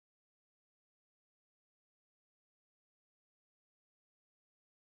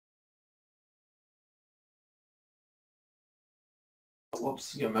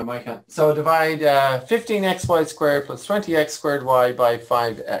whoops, get my mic on. So divide 15xy squared plus 20x squared y by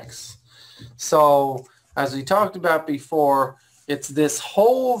 5x. So as we talked about before, it's this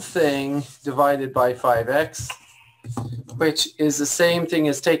whole thing divided by 5x, which is the same thing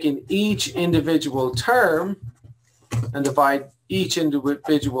as taking each individual term and divide each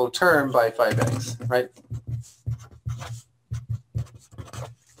individual term by 5x, right?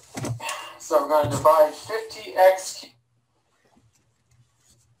 So we're going to divide 50x.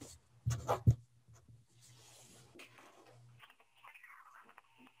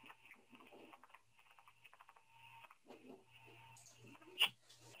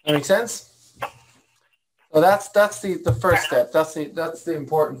 That make sense? So that's the first step. That's the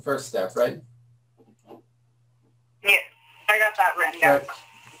important first step, right? Yeah, I got that written down. Right.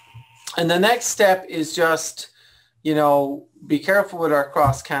 And the next step is just, you know, be careful with our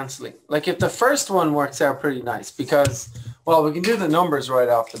cross canceling. Like if the first one works out pretty nice because, well, we can do the numbers right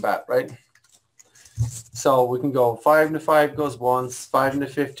off the bat, right? So we can go 5 into 5 goes once, 5 into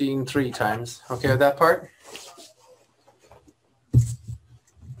 15 3 times. Okay with that part?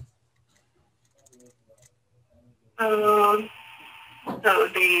 So it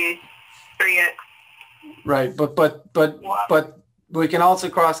would be 3x. Right, but we can also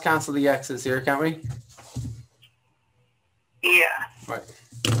cross cancel the x's here, can't we? Yeah. Right.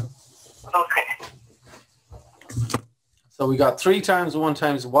 Okay. So we got 3 times 1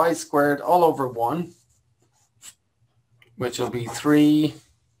 times y squared all over 1, which will be 3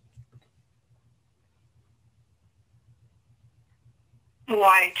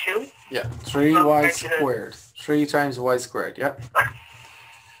 y2. Yeah, 3y squared. 3 times y squared, yeah.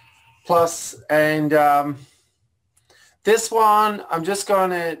 Plus, and this one, I'm just going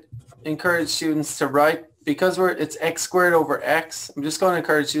to encourage students to write, because it's x squared over x, I'm just going to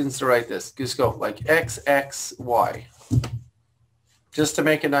encourage students to write this. Just go like x, x, y. Just to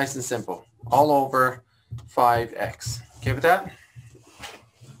make it nice and simple. All over 5x. Okay with that?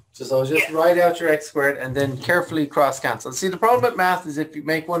 So just write out your x squared and then carefully cross cancel. See, the problem with math is if you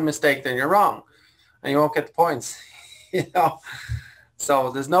make one mistake, then you're wrong. And you won't get the points. You know?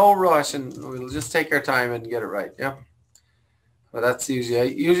 So there's no rush and we'll just take our time and get it right. Yeah. Well, that's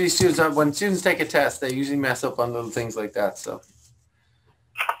usually students, when students take a test, they usually mess up on little things like that. So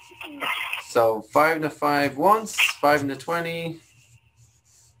 5 into 5 once, 5 into 20.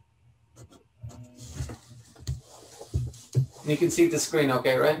 You can see the screen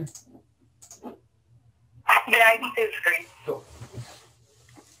okay, right? Yeah, I can see the screen. Cool.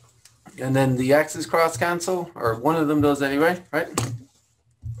 And then the x's cross cancel, or one of them does anyway, right?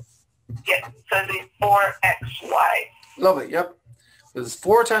 Yeah, so it'd be 4xy. Lovely, yep. There's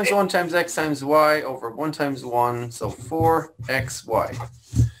 4 times 1 times x times y over 1 times 1, so 4xy.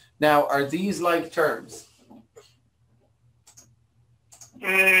 Now, are these like terms?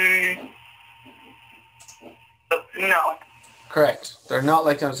 No. Correct. They're not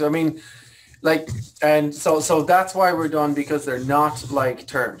like terms. I mean, like, and so that's why we're done, because they're not like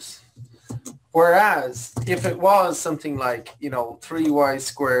terms. Whereas if it was something like, you know, 3y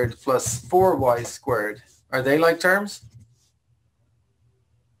squared plus 4y squared, are they like terms?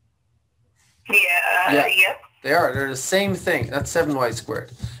 Yeah. Yep. They are. They're the same thing. That's 7y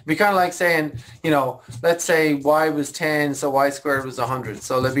squared. It'd be kind of like saying, you know, let's say y was 10, so y squared was 100.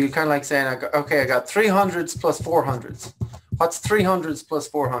 So it'd be kind of like saying, okay, I got 300s plus 400s. What's 300s plus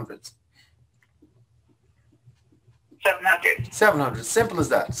 400s? 700. 700. Simple as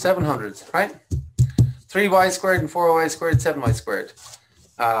that. 700s, right? 3y squared and 4y squared, 7y squared.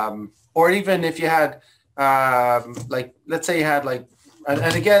 Or even if you had, like, let's say you had like,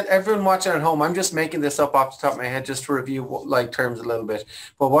 and again, everyone watching at home, I'm just making this up off the top of my head just to review like terms a little bit.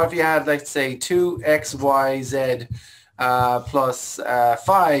 But what if you had, let's say, 2xyz plus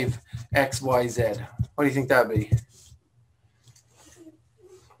 5xyz? What do you think that would be?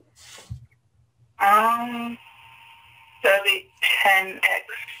 That'd be 10x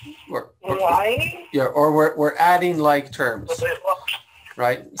y. Yeah, or we're adding like terms,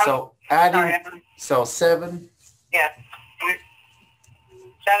 right? So adding, so 7. Yeah.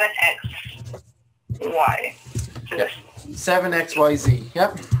 7x y. Yeah. 7xyz.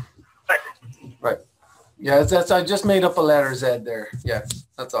 Yep. Right. Yeah, that's I just made up a letter Z there. Yeah,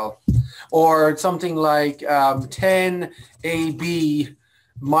 that's all. Or something like 10ab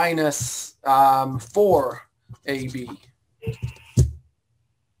minus 4ab.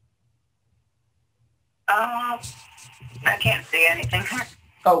 I can't see anything.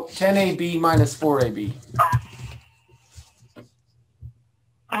 Oh, 10ab minus 4ab.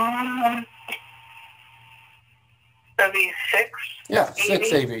 That'd be 6. Yeah,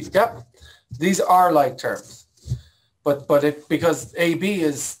 6ab. Yep. These are like terms. but it, because AB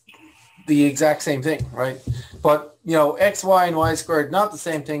is the exact same thing, right? But, you know, x, y, and y squared, not the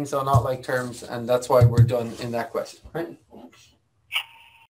same thing, so not like terms, and that's why we're done in that question, right?